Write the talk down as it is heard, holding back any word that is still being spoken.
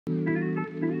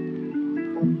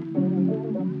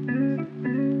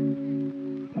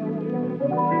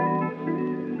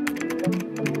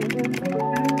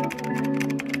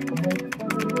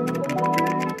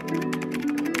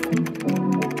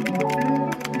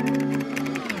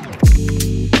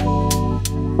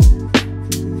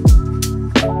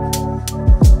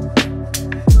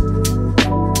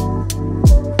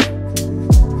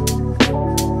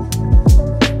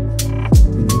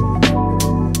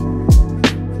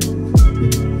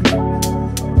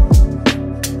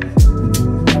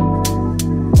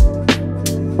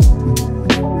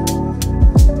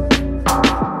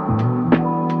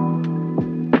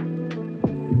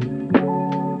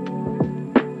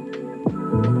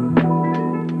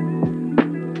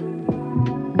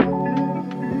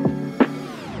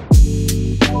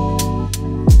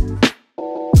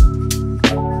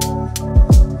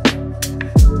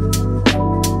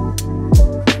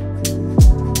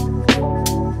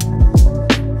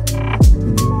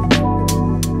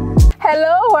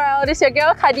it's your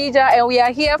girl Khadija, and we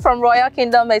are here from Royal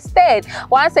Kingdom Estate.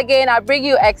 Once again, I bring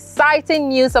you exciting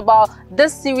news about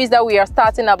this series that we are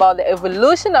starting about the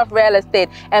evolution of real estate.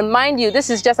 And mind you, this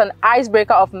is just an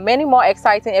icebreaker of many more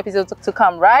exciting episodes to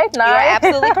come, right? Now, you're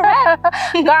absolutely correct.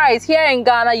 Guys, here in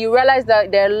Ghana, you realize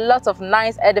that there are lots of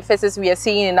nice edifices we are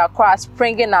seeing in Accra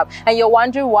springing up, and you're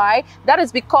wondering why. That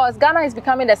is because Ghana is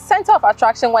becoming the center of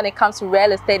attraction when it comes to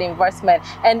real estate investment,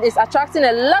 and it's attracting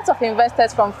a lot of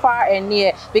investors from far and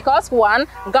near. Because one,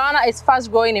 Ghana is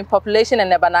fast growing in population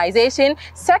and urbanization.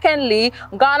 Secondly,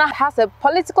 Ghana has a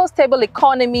political stable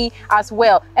economy as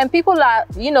well, and people are,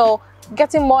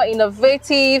 getting more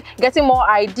innovative, getting more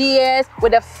ideas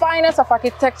with the finest of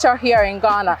architecture here in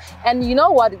Ghana. And you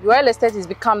know what? Real estate has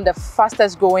become the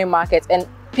fastest growing market, and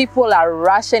people are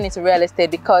rushing into real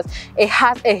estate because it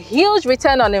has a huge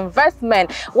return on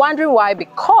investment. Wondering why?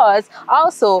 Because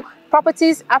also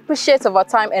properties appreciate over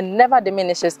time and never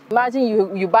diminishes.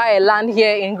 Imagine you buy a land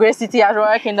here in Great City at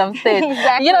Royal Kingdom State.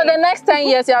 Exactly. The next 10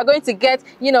 years you are going to get,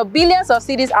 billions of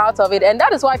cedis out of it. And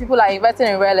that is why people are investing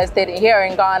in real estate here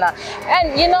in Ghana.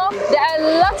 And there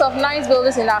are lots of nice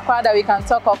buildings in Accra that we can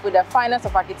talk of with the finest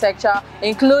of architecture,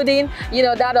 including,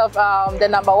 that of the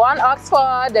 #1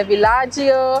 Oxford, the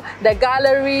Villaggio, the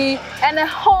Gallery, and a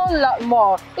whole lot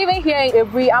more. Even here in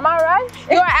Aburi, am I right?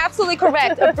 You are absolutely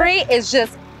correct. Aburi is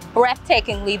just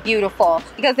breathtakingly beautiful,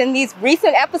 because in these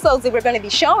recent episodes that we're going to be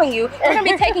showing you, we're going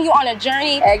to be taking you on a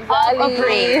journey of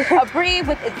Aburi. Aburi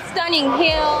with its stunning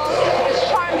hills, its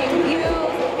charming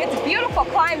views, its beautiful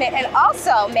climate, and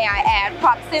also, may I add,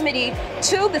 proximity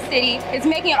to the city is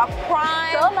making it a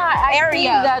prime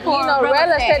area that for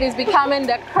real estate is becoming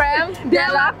the creme de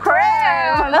la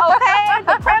creme. Okay,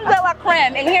 the creme de la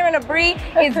creme, and here in Aburi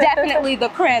is definitely the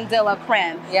creme de la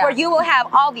creme, where you will have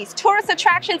all these tourist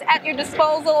attractions at your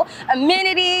disposal,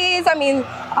 amenities,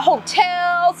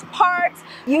 hotels, parks,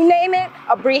 you name it,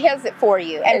 Aburi has it for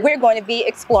you, and we're going to be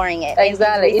exploring it.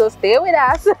 Exactly, so stay with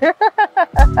us.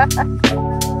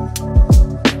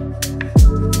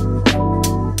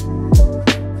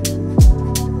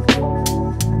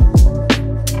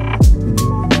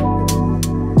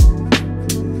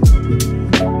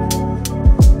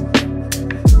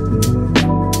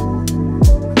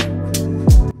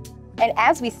 And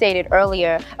as we stated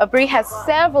earlier, Aburi has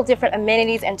several different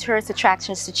amenities and tourist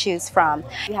attractions to choose from.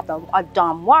 You have the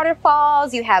Adom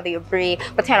waterfalls, you have the Aburi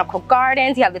Botanical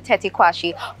Gardens, you have the Teti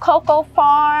Kwashi Cocoa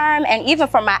Farm, and even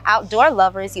for my outdoor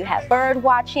lovers, you have bird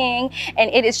watching, and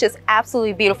it is just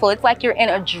absolutely beautiful. It's like you're in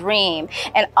a dream.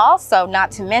 And also, not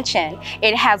to mention,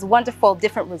 it has wonderful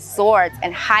different resorts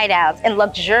and hideouts and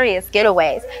luxurious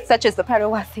getaways, such as the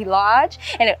Peruwasi Lodge,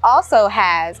 and it also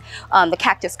has the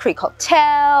Cactus Creek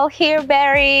Hotel here.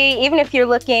 Barry, even if you're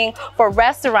looking for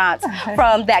restaurants,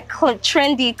 from that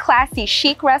trendy, classy,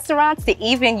 chic restaurants to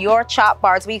even your chop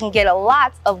bars, where you can get a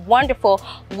lot of wonderful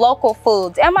local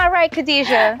foods. Am I right,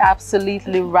 Khadija?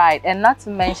 Absolutely right. And not to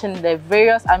mention the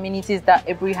various amenities that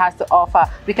Aburi has to offer.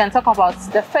 We can talk about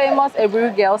the famous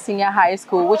Aburi Girls Senior High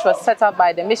School, which was set up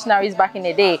by the missionaries back in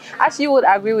the day. As you would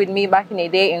agree with me, back in the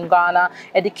day in Ghana,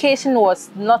 education was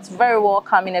not very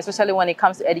welcoming, especially when it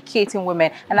comes to educating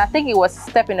women. And I think it was a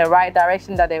step in the right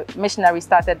direction that the missionary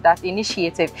started that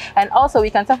initiative. And also we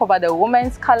can talk about the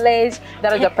Women's College,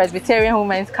 that is the Presbyterian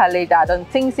Women's College, the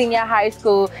Adonting Senior High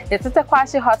School, the Tete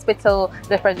Kwashi Hospital,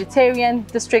 the Presbyterian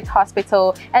District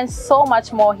Hospital, and so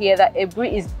much more here. That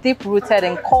Aburi is deep rooted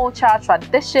in culture,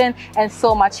 tradition, and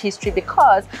so much history,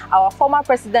 because our former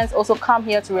presidents also come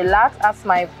here to relax. As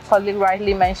my colleague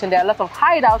rightly mentioned, there are a lot of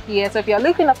hideout here. So if you're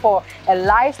looking for a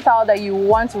lifestyle that you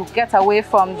want to get away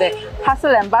from the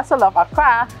hustle and bustle of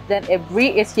Accra, then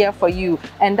Aburi is here for you.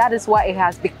 And that is why it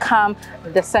has become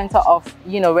the center of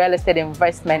real estate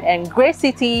investment. And Great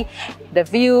City, The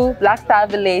View, Black Star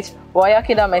Village, Royal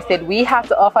Kingdom Estate, we have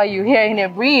to offer you here in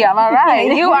Aburi. Am I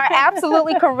right? You are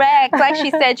absolutely correct. Like she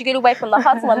said, you get away from the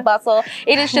hustle and bustle.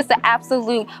 It is just an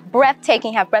absolute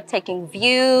breathtaking, have breathtaking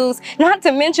views, not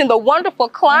to mention the wonderful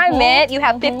climate. You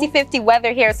have 50-50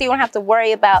 weather here, so you don't have to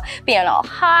worry about being all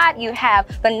hot. You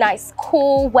have the nice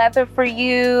cool weather for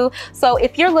you. So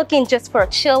if you're looking just for a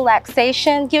chill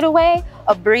relaxation getaway,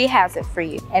 Aburi has it for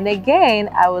you. And again,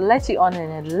 I will let you on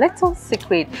in a little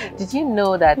secret. Did you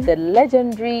know that the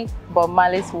legendary Bob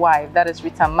Marley's wife, that is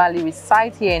Rita Marley,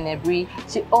 resides here in Aburi?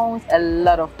 She owns a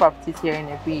lot of properties here in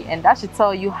Aburi, and that should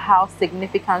tell you how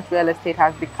significant real estate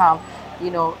has become,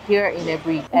 here in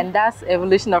Aburi. And that's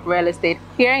evolution of real estate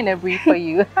here in Aburi for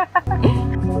you.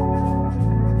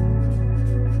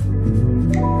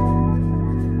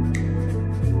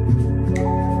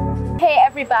 Hey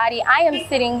everybody, I am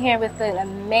sitting here with an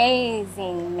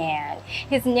amazing man.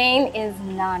 His name is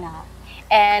Nana.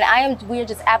 and we're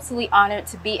just absolutely honored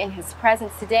to be in his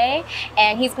presence today.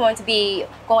 And he's going to be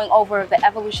going over the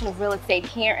evolution of real estate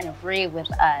here in Aburi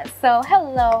with us. So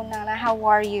hello, Nana, how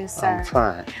are you, sir?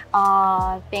 I'm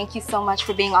fine. Thank you so much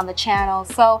for being on the channel.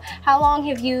 So how long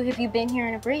have you been here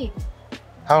in Aburi?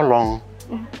 How long?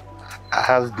 I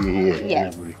have been here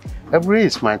in Aburi. Aburi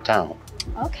is my town.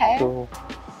 Okay. So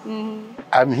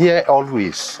I'm here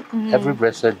always, every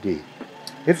blessed day.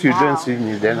 If you don't see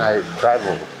me, then I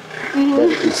travel. But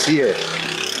it's here.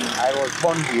 I was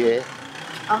born here.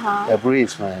 Aburi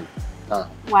is my town.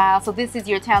 Wow, so this is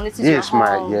your town, this is your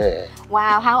home.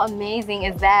 Wow, how amazing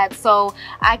is that? So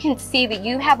I can see that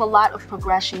you have a lot of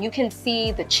progression. You can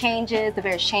see the changes, the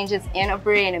various changes in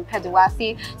Aburi and in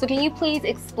Peduasi. So can you please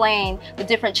explain the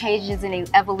different changes and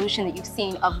evolution that you've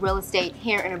seen of real estate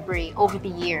here in Aburi over the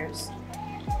years?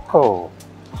 Oh,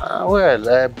 well,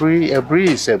 Aburi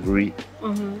is Aburi.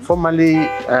 Formerly,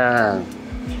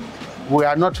 we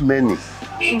are not many.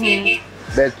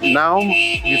 But now,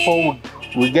 before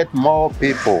we get more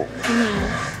people,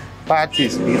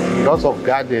 parties, because of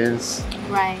gardens,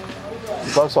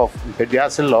 because of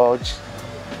Peduasi Lodge,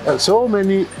 so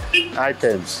many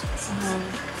items.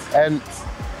 And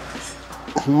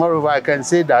moreover, I can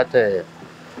say that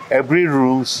Aburi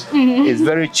rooms is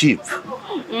very cheap.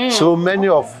 So many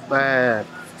of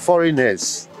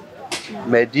foreigners,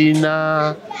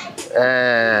 Medina,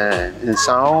 in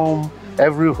Saum,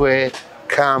 everywhere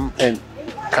come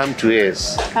to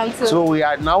us. So we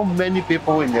are now many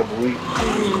people in Aburi.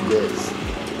 Yes.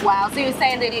 Wow, so you're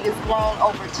saying that it has grown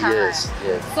over time. Yes,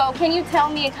 yes. So can you tell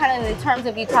me kind of in terms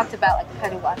of, you talked about like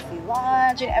the Peduasi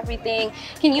Lodge and everything,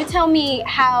 can you tell me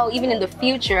how even in the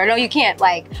future, I know you can't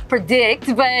like predict,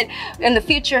 but in the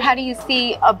future, how do you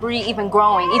see Aburi even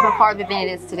growing, even farther than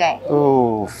it is today?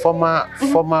 Oh, formerly,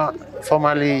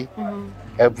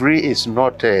 Aburi is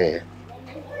not a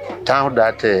town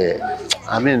that,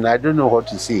 I mean, I don't know what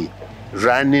to say,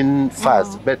 running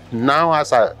fast. But now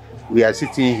as we are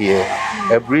sitting here,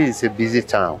 Aburi is a busy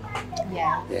town.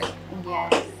 Yes.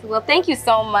 Well, thank you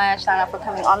so much, Nana, for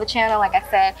coming on the channel. Like I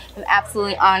said, I'm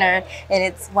absolutely honored, and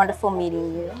it's wonderful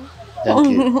meeting you. Thank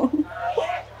you.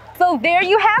 So there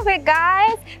you have it,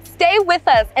 guys. Stay with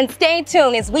us and stay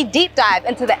tuned as we deep dive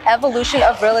into the evolution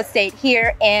of real estate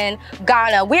here in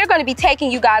Ghana. We're going to be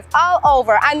taking you guys all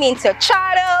over. I mean, to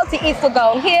Chado, to East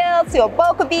Lagoon Hill, to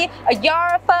Abokabi,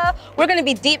 Ayarafa. We're going to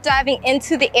be deep diving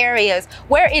into the areas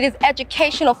where it is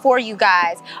educational for you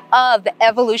guys of the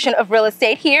evolution of real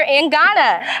estate here in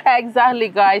Ghana. Exactly,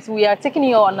 guys. We are taking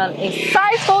you on an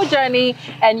insightful journey,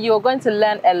 and you're going to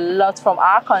learn a lot from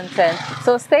our content.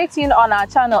 So stay tuned on our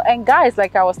channel. And guys,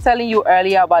 like I was telling you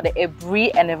earlier about the Aburi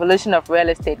and evolution of real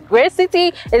estate, Great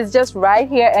City is just right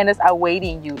here and is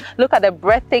awaiting you. Look at the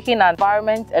breathtaking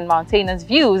environment and mountainous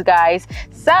views, guys.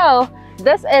 So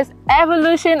this is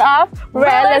evolution of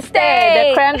real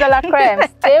estate, the creme de la creme.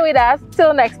 Stay with us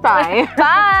till next time.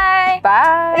 Bye.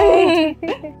 Bye.